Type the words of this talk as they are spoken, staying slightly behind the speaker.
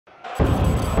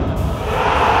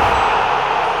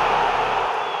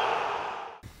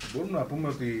μπορούμε να πούμε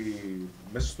ότι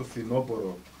μέσα στο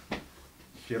φθινόπωρο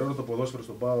χαιρώνει το ποδόσφαιρο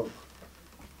στον ΠΑΟΚ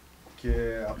και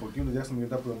από εκείνο το διάστημα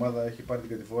μετά που η ομάδα έχει πάρει την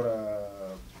κατηφόρα,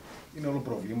 είναι όλο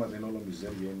προβλήματα, είναι όλο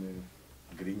μιζέρια, είναι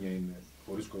γκρίνια, είναι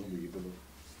χωρίς κόσμο το γήπεδο?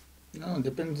 No, it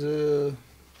depends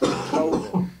how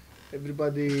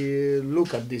everybody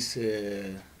look at this.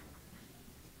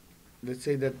 Let's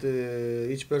say that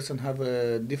each person have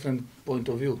a different point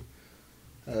of view,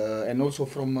 and also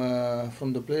from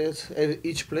the players,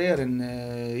 each player and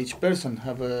each person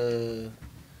have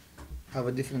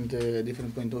a different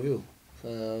point of view.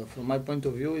 From my point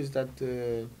of view is that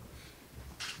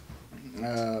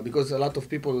because a lot of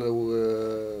people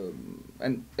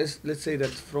and let's say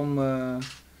that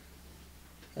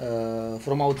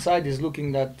from outside is looking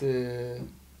that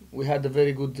we had a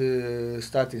very good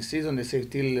starting season. They say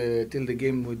till the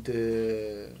game with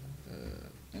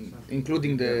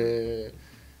including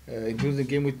the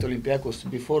game with Olympiacos,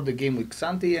 before the game with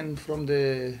Xanthi, and from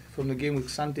the game with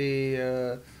Xanthi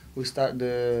we start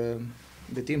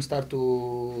the team start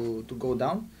to go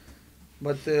down.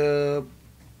 But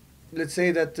let's say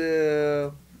that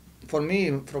for me,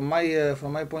 from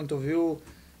my point of view,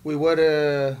 we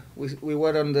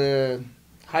were on the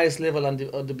highest level at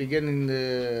the beginning.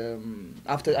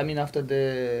 After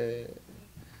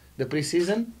the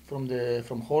pre-season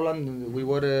from Holland, we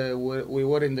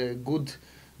were in the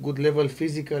good level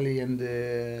physically, and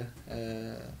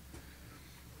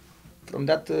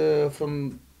from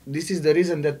this is the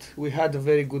reason that we had a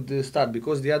very good start,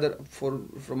 because the other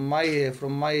from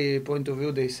my point of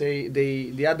view, they say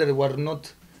the other were not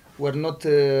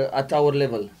at our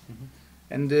level. Mm-hmm.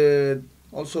 And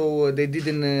also they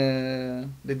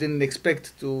didn't expect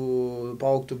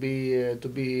PAOK to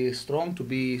be strong, to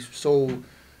be so,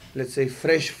 let's say,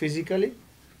 fresh physically.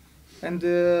 And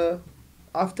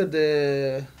after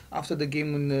the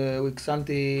game with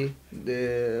Xanthi,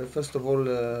 first of all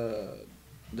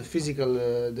the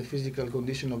physical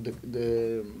condition of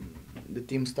the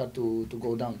team start to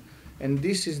go down, and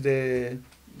this is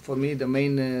for me the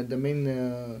main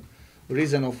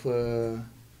reason of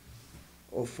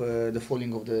the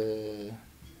falling of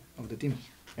the team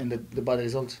and the bad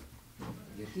results.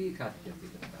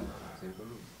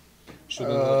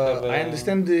 I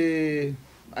understand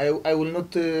I will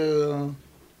not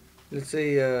let's say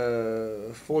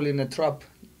fall in a trap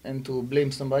and to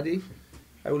blame somebody.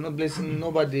 I will not blame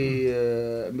nobody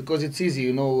because it's easy,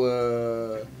 you know,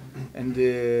 and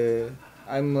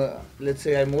I'm let's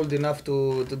say I'm old enough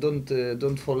to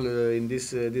don't fall in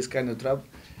this kind of trap,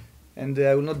 and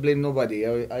I will not blame nobody.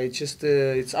 I just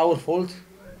it's our fault,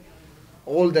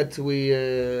 all that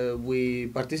we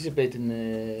participate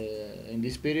in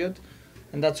this period,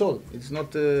 and that's all. It's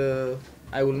not.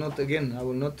 I will not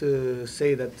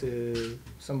say that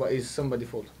somebody's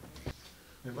fault.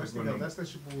 Με βάση την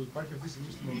κατάσταση που υπάρχει αυτή τη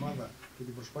στιγμή στην ομάδα και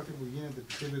την προσπάθεια που γίνεται,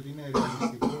 πιστεύετε ότι είναι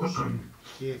ρεαλιστικός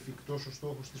και εφικτός ο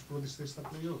στόχος της πρώτης θέσης στα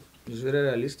play-off? It's very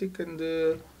realistic, and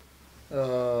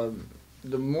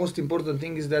the most important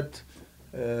thing is that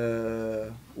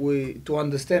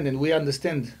we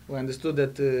understood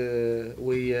that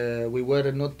we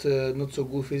were not so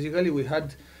good physically. We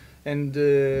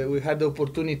had the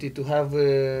opportunity to have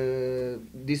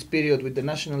this period with the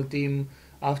national team.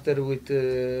 After with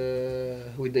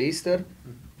the Easter,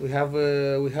 we have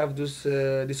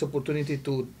this opportunity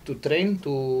to train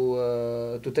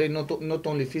not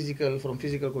only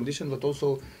physical condition, but also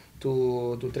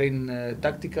to train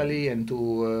tactically and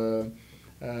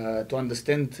to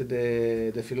understand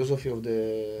the philosophy of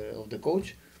the coach.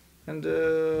 And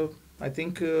I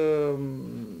think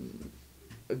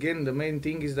again the main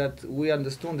thing is that we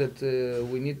understood that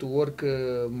we need to work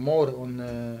more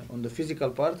on the physical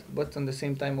part, but at the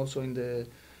same time also in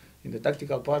the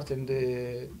tactical part, and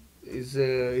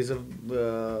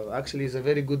actually is a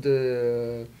very good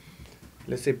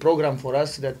let's say program for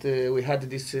us that we had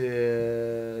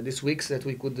these weeks that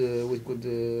we could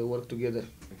work together.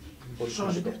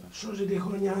 Σώζεται η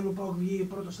χρονιά αν ο ΠΑΟΚ βγει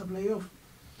πρώτος στα play-off?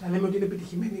 Θα λέμε ότι είναι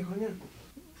επιτυχημένη η χρονιά?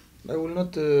 I will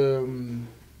not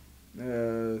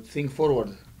think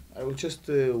forward. I will just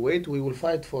wait. We will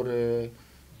fight for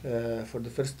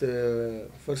the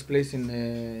first place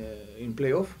in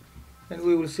playoff, and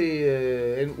we will see.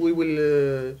 And we will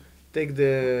take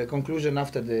the conclusion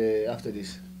after this.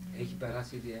 Έχει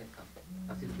περάσει ήδη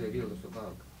αυτή την περίοδο στο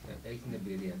ΠΑΟΚ. Έχει την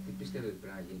εμπειρία. Τι πιστεύετε ότι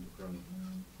πρέπει να γίνει του χρόνου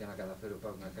για να καταφέρει ο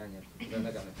ΠΑΟΚ να κάνει αυτό που δεν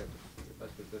έκανε φέτος? Σε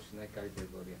πάση περιπτώσει να έχει καλύτερη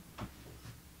πορεία.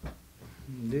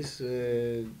 This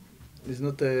is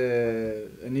not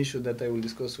an issue that I will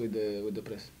discuss with the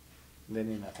press. Δεν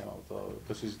είναι ένα θέμα που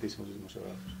το συζητήσουμε με τους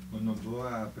δημοσιογράφους. Ο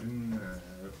Νοβόα πριν...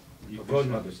 Το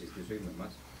κόσμο το συζητήσει, όχι με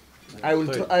εμάς. I will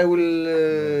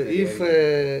if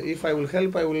I will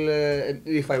help, I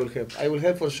will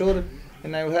help for sure,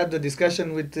 and I will have the discussion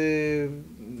with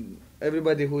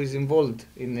everybody who is involved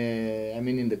in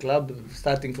in the club,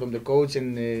 starting from the coach and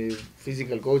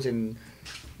physical coach and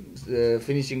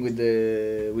finishing with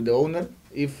the owner.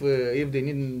 If they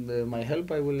need my help,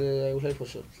 I will help for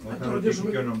sure. Όταν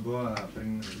ρωτήθηκε ο Νομπόα πριν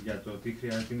για το τι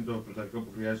είναι το πρωταρχικό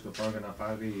που χρειάζεται το ΠΑΟΚ για να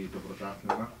πάρει το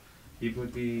πρωτάθλημα, είπε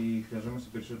ότι χρειαζόμαστε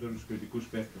περισσότερους ποιοτικούς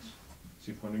παίχτες.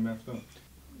 Συμφωνεί με αυτό?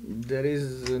 There is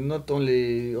not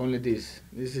only this.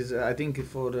 This is, I think,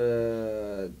 for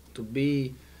to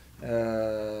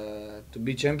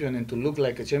be champion and to look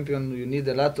like a champion, you need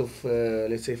a lot of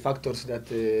let's say factors that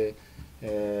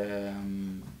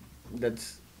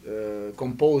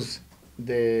compose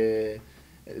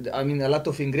a lot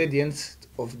of ingredients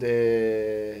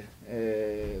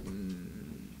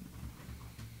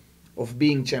of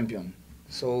being champion.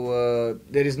 So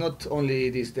there is not only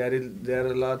this. There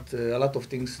are a lot of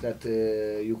things that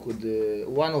you could.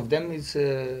 One of them is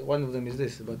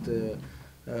this, but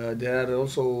there are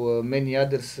also many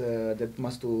others that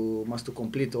must to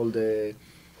complete all the,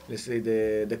 let's say,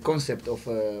 the concept of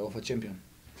a champion.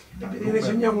 Επειδή είναι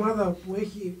σε μια ομάδα που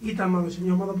ήταν μάλλον σε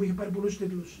μια ομάδα που είχε πάρει πολλούς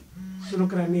τίτλους στην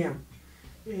Ουκρανία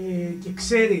και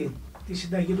ξέρει τη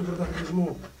συνταγή του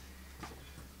πρωταθλητισμού,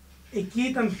 εκεί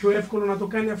ήταν πιο εύκολο να το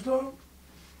κάνει αυτό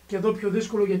και εδώ πιο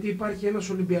δύσκολο, γιατί υπάρχει ένας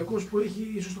Ολυμπιακός που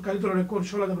έχει ίσως το καλύτερο ρεκόρ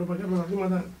σε όλα τα ευρωπαϊκά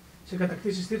πρωταθλήματα σε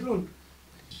κατακτήσεις τίτλων.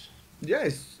 Yeah,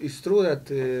 it's true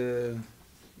that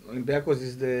Olympiacos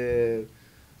is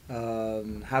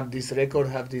have this record,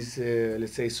 have this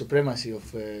let's say supremacy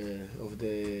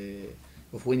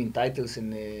of winning titles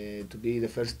and to be the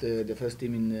first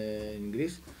team in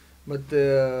Greece. But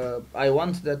I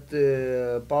want that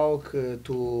PAOK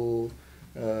to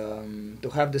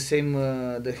have the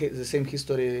same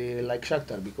history like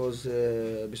Shakhtar, because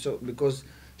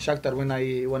Shakhtar,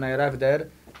 when I arrived there,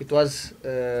 it was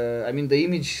the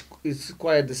image is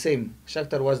quite the same.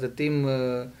 Shakhtar was the team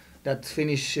that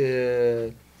finished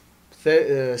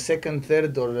second,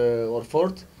 third, or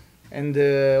fourth, and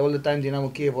all the time Dynamo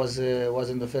Kiev was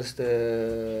in the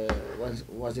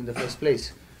first place.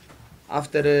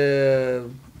 After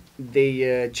they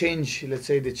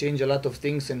change a lot of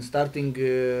things, and starting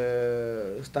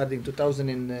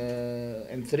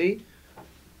 2003,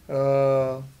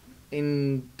 in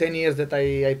 10 years that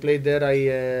I played there,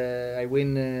 I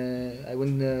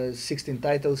win 16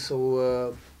 titles.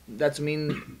 So that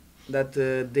means that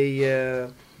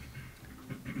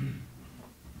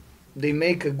they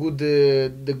make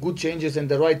the good changes and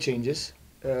the right changes,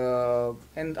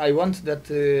 and I want that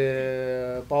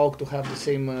PAOK to have the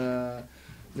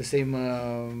same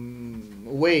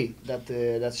way that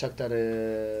Shakhtar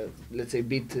let's say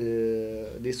beat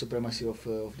the supremacy of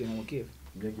Dynamo Kiev.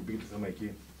 Μια και πήγε το θέμα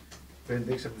εκεί.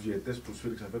 5-6 από τους διαιτητές που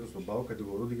σφύριξαν φέτος στον ΠΑΟΚ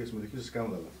κατηγορούνται για συμμετοχή σε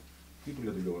σκάνδαλα. Τι του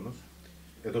λέει το γεγονός,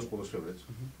 εντός ποδοσφαίρου, έτσι?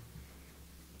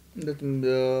 That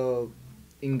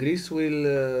in Greece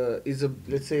is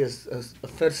let's say a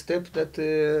first step that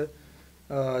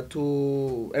to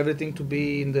everything to be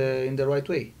in the right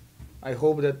way. I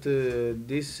hope that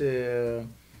this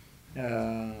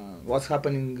what's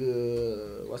happening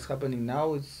now,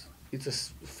 it's a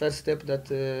first step that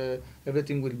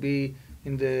everything will be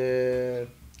in the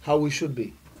how we should be.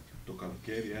 Το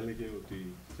καλοκαίρι έλεγε ότι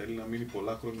θέλει να μείνει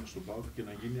πολλά χρόνια στον ΠΑΟΚ και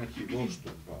να γίνει αρχηγός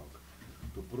του ΠΑΟΚ.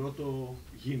 Το πρώτο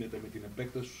γίνεται με την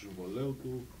επέκταση του συμβολαίου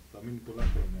του, θα μείνει πολλά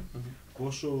χρόνια.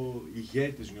 Πόσο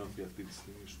ηγέτης νιώθει αυτή τη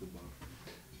στιγμή στον ΠΑΟΚ?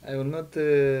 I will not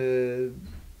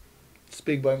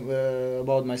speak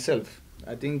about myself.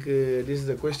 I think this is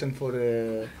a question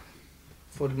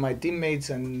for my teammates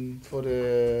and for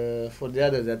the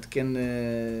others that can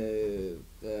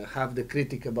have the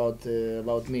critic about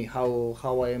me,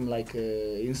 how I am like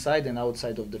inside and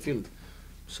outside of the field.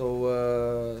 So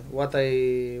what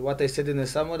I said in the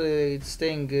summer, it's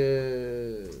staying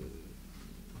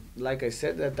like I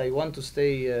said, that I want to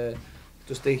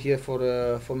stay here for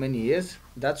many years.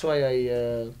 That's why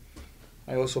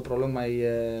I also prolong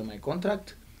my contract.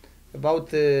 About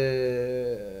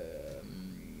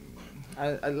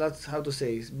that's how to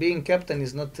say, being captain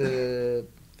is not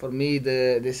for me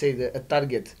a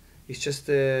target. It's just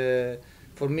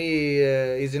for me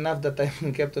is enough that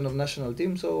I'm captain of national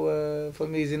team. So for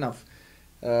me is enough.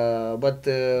 But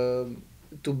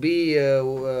to be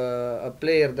a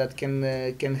player that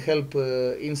can help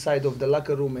inside of the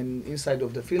locker room and inside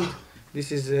of the field, this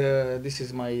is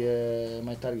my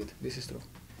target. This is true.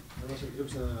 Θα μας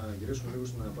επιτρέψει να γυρίσουμε λίγο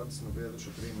στην απάντηση την οποία έδωσε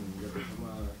πριν για το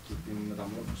θέμα και την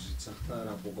μεταμόρφωση της Σαχτάρ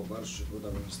από κομπάρσο σε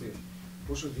πρωταγωνιστή.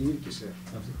 Πόσο διήρκησε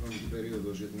αυτή η χρονική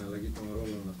περίοδος για την αλλαγή των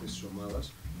ρόλων αυτής της ομάδας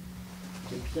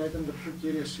και ποια ήταν τα πιο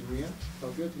κύρια σημεία τα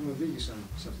οποία την οδήγησαν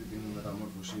σε αυτή την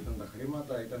μεταμόρφωση? Ήταν τα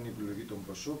χρήματα, ήταν η επιλογή των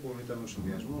προσώπων, ήταν ο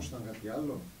συνδυασμός, ήταν κάτι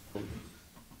άλλο?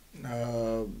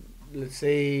 Let's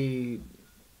say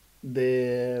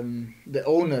the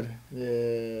owner,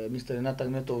 Mr. Renato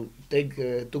Agneto,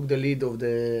 took the lead of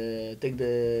the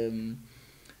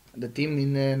team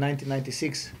in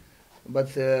 1996.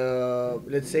 But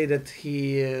let's say that he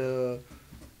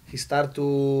started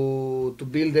to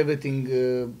build everything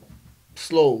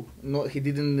slow. No, he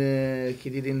didn't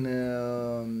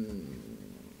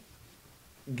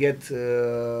get.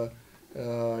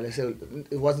 Let's say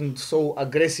it wasn't so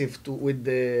aggressive with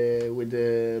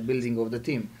the building of the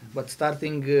team. But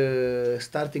starting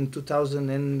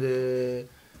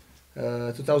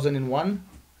 2001.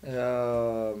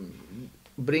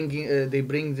 They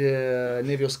bring the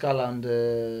Nevio Scala on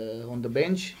the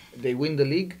bench. They win the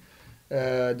league.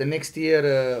 The next year,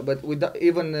 but without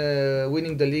even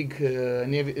winning the league,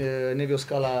 Nevio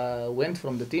Scala went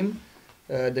from the team.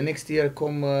 The next year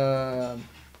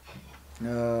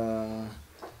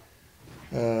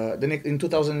in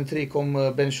 2003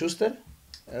 come Ben Schuster.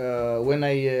 When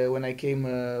I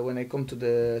come to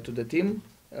the team.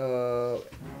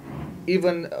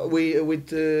 Even with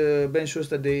Ben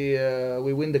Schuster,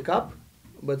 we win the cup,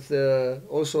 but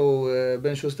also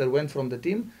Ben Schuster went from the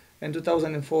team. In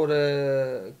 2004,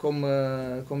 come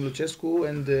Lucescu,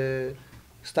 and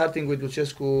starting with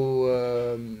Lucescu,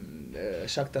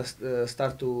 Shakhtar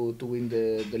start to win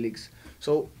the leagues.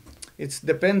 So it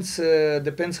depends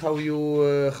how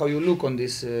you look on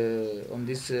this.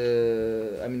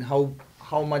 I mean, how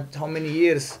many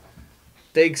years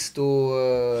takes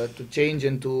to change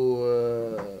and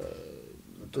to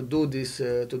do this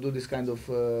kind of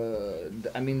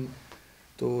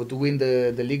to win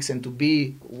the leagues and to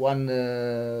be one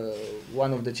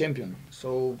of the champion.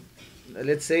 So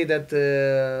let's say that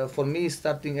for me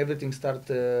everything start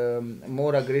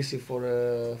more aggressive for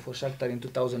Shakhtar in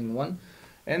 2001,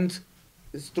 and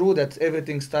it's true that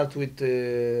everything starts with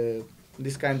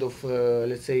this kind of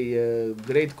let's say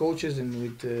great coaches and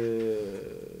with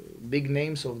big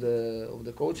names of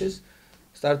the coaches,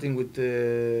 starting with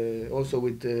also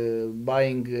with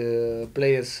buying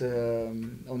players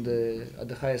at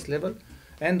the highest level,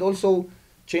 and also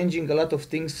changing a lot of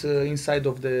things inside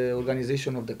of the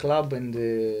organization of the club, and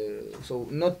so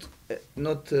not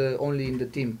only in the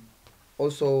team,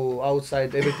 also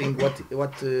outside everything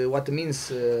what means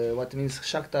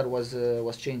Shakhtar was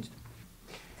changed.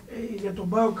 Για τον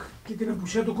ΠΑΟΚ και την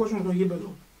απουσία του κόσμου στο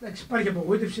γήπεδο. Εντάξει, υπάρχει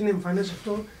απογοήτευση, είναι εμφανές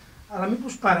αυτό, αλλά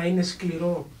μήπως παρά είναι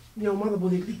σκληρό μια ομάδα που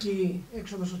διεκδικεί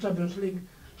έξοδο στο Champions League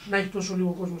να έχει τόσο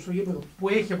λίγο κόσμο στο γήπεδο, που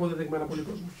έχει αποδεδειγμένα πολύ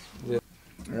κόσμο?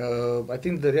 I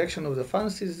think the reaction of the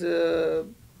fans is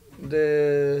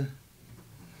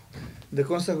the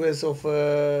consequence of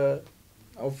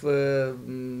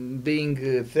being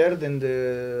third and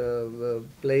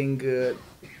playing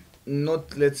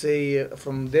not, let's say,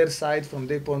 from their side, from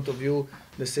their point of view,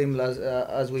 the same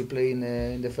as we play in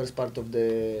the first part of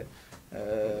the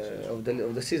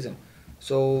season.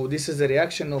 So this is the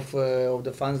reaction of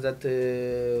the fans that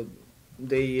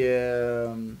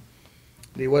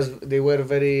they were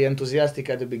very enthusiastic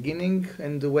at the beginning,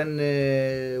 and when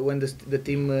the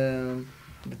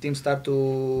team start to,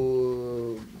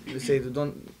 let's say,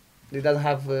 they don't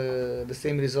have the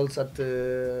same results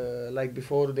like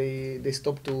before, they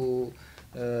stop to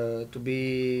be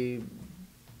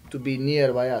near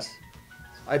by us.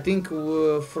 I think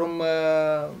from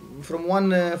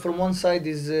one side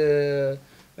is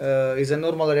a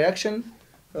normal reaction,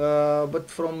 but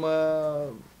from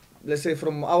let's say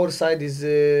from our side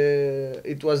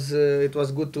it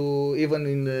was good to, even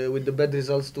with the bad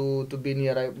results, to be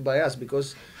near by us, because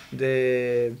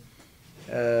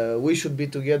we should be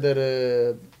together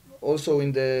also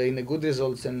in the good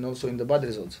results and also in the bad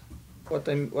results. What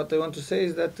I want to say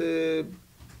is that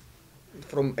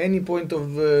from any point of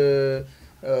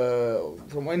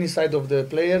from any side of the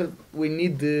player, we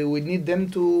need them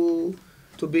to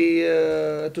be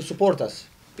to support us.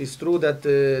 It's true that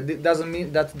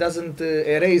doesn't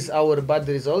erase our bad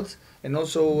results, and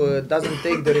also doesn't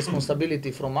take the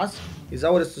responsibility from us. It's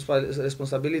our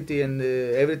responsibility, and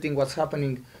everything what's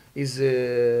happening is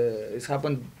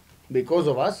happened because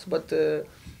of us. But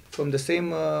in the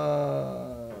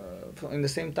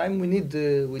same time, we need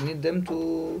them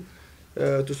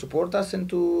to support us and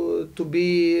to be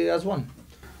as one.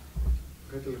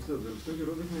 Κάτι τελευταίο. Το τελευταίο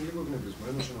καιρό δείχνει λίγο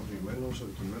εκνευρισμένος, ενοχλημένος,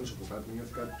 αδικημένος από κάτι.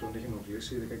 Νιώθει κάτι τον έχει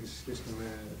ενοχλήσει, ειδικά και σε σχέση με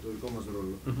το δικό μας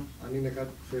ρόλο. Αν είναι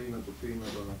κάτι που θέλει να το πει, να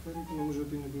το αναφέρει, και νομίζω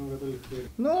ότι είναι πλέον κατάλληλη.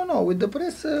 No. With the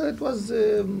press, it was.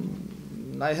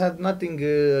 I had nothing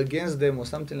against them or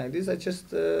something like this. I just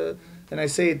and I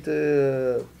say it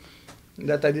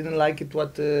that I didn't like it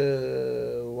what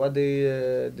they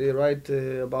write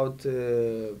about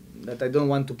that I don't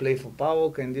want to play for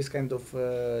PAOK and this kind of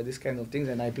things,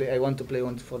 and I want to play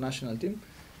for national team.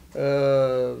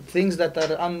 Things that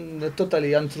are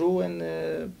totally untrue, and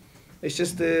it's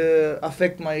just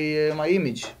affect my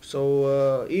image.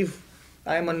 So if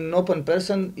I'm an open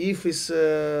person, if it's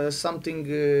something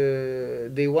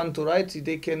they want to write,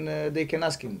 they can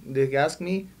ask him. They can ask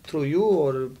me through you,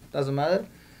 or doesn't matter,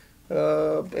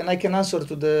 and I can answer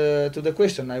to the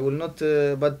question. I will not,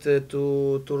 but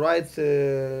to write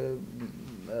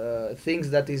things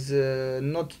that is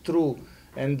not true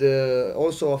and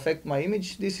also affect my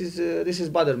image. This is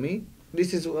bother me.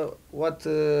 This is what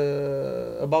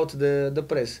about the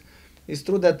press. It's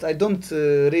true that I don't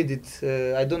read it.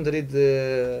 I don't read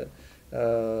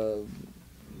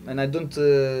and I don't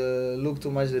look too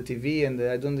much the TV, and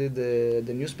I don't read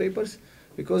the newspapers,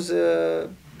 because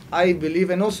I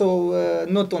believe, and also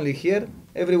not only here,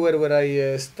 everywhere where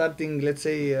I starting, let's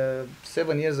say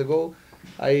 7 years ago,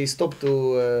 I stopped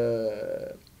to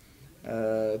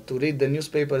read the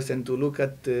newspapers and to look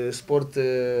at sport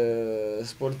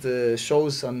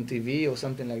shows on TV or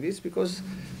something like this, because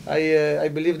I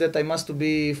believe that I must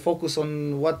be focused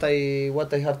on what I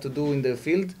have to do in the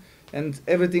field, and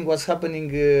everything what's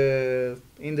happening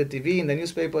in the TV, in the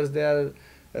newspapers, they are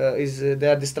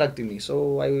distracting me.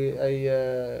 So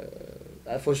I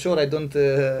for sure I don't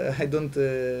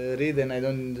read, and I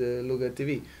don't look at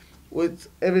TV. With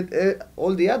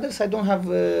all the others, I don't have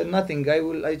nothing.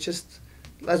 I just,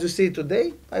 as you see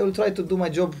today, I will try to do my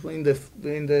job in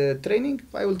the training.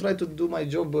 I will try to do my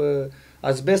job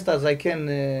as best as I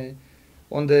can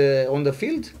on the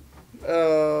field,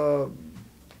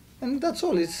 and that's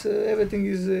all. It's everything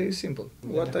is simple.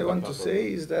 What I want to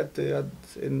say is that,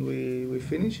 and we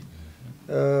finish,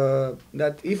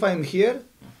 that if I'm here,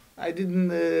 I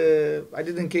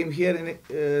didn't came here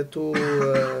to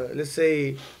let's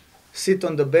say sit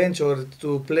on the bench or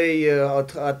to play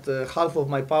at half of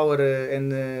my power,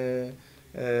 and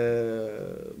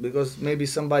because maybe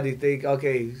somebody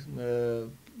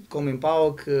come in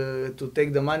PAOK to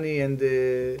take the money and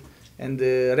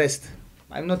rest.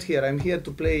 I'm not here. I'm here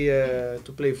to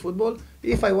play football.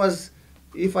 If I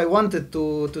wanted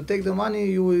to take the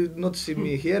money, you would not see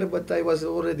me here. But I was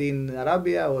already in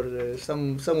Arabia or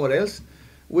somewhere else,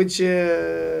 which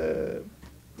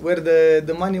where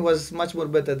the money was much more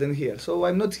better than here. So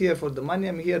I'm not here for the money.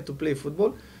 I'm here to play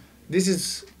football. This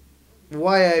is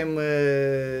why I'm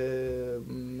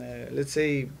let's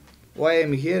say why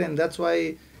I'm here, and that's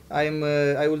why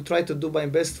I will try to do my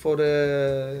best for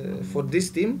this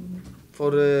team,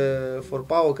 for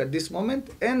PAOK at this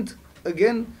moment, and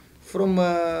again from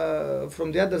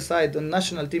the other side, on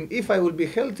national team. If I will be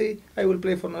healthy, I will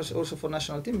play also for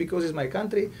national team, because it's my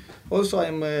country. Also,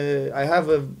 I have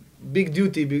a big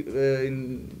duty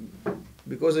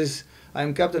because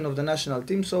I'm captain of the national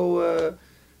team. So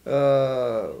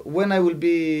when I will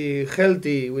be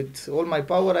healthy with all my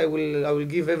power, I will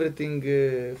give everything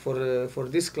for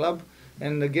this club.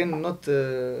 And again, not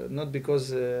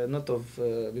because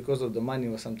because of the money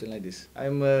or something like this.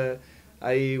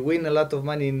 I win a lot of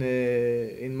money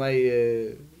in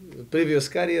my previous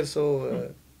career,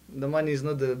 so the money is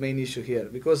not the main issue here,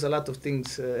 because a lot of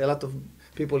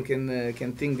people can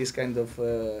think this kind of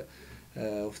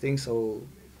things. So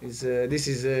this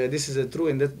is true,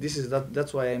 and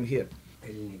that's why I'm here.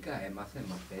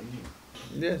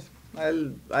 Yes, I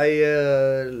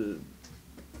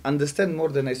understand more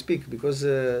than I speak, because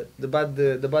the bad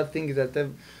thing is that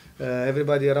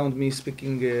everybody around me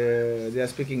they are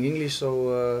speaking English,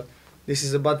 so this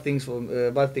is a bad thing for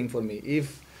me.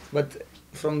 But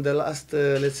from the last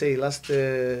let's say last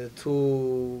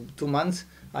 2 months,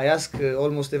 I ask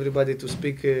almost everybody to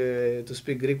speak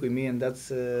Greek with me, and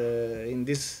that's in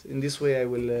this way I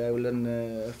will learn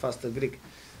faster Greek.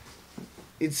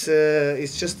 It's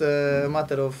just a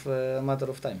matter of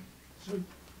time. So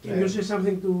can you say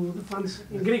something to the fans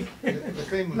in Greek,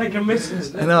 like a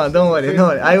message? No, don't worry.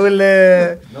 I will.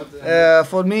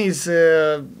 For me, it's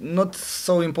not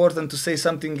so important to say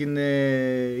something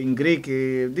in Greek.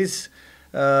 This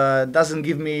doesn't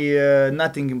give me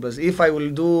nothing. But if I will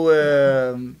do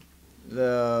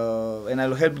and I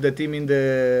will help the team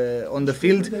on the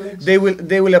field, they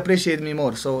will appreciate me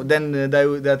more. So then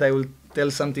that I will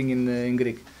tell something in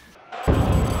Greek.